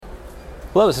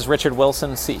Hello, this is Richard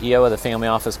Wilson, CEO of the Family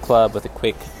Office Club, with a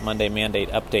quick Monday Mandate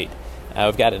update.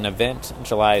 We've got an event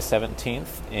July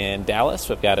 17th in Dallas.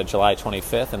 We've got a July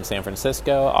 25th in San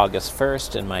Francisco, August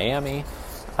 1st in Miami.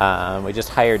 We just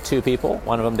hired 2 people.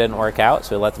 One of them didn't work out,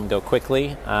 so we let them go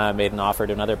quickly. Made an offer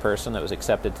to another person that was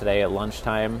accepted today at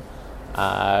lunchtime. We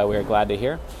are glad to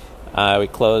hear. We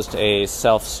closed a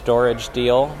self-storage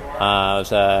deal. It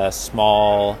was a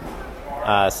small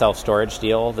self-storage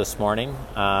deal this morning.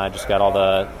 Just got all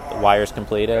the wires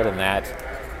completed and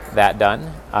that done.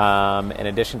 In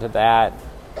addition to that,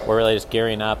 we're really just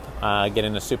gearing up,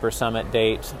 getting a Super Summit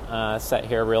date set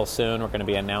here real soon. We're going to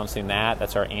be announcing that.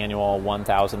 That's our annual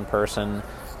 1,000-person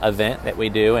event that we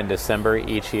do in December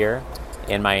each year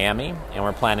in Miami. And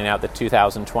we're planning out the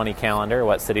 2020 calendar,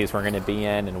 what cities we're going to be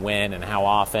in and when and how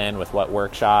often, with what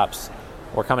workshops.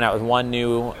 We're coming out with one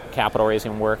new capital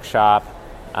raising workshop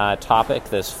topic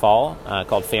this fall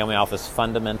called Family Office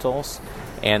Fundamentals.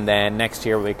 And then next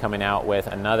year we'll be coming out with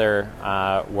another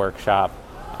workshop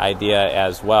idea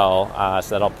as well.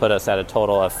 So that'll put us at a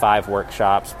total of 5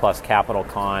 workshops plus Capital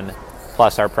Con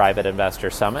plus our private investor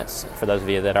summits, for those of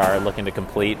you that are looking to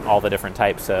complete all the different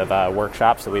types of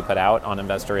workshops that we put out on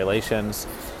investor relations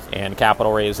and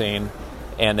capital raising.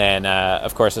 And then,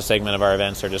 of course, a segment of our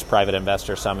events are just private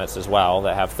investor summits as well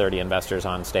that have 30 investors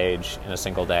on stage in a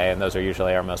single day, and those are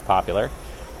usually our most popular.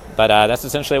 But that's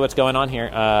essentially what's going on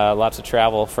here. Lots of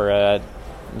travel for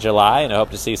July, and I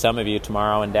hope to see some of you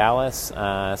tomorrow in Dallas,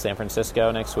 San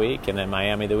Francisco next week, and then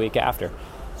Miami the week after.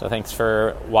 So thanks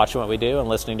for watching what we do and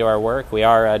listening to our work. We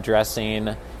are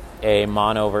addressing a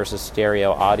mono versus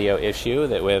stereo audio issue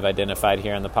that we've identified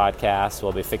here on the podcast.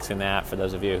 We'll be fixing that for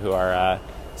those of you who are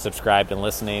subscribed and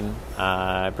listening.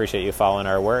 I appreciate you following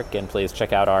our work, and please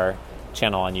check out our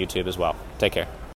channel on YouTube as well. Take care.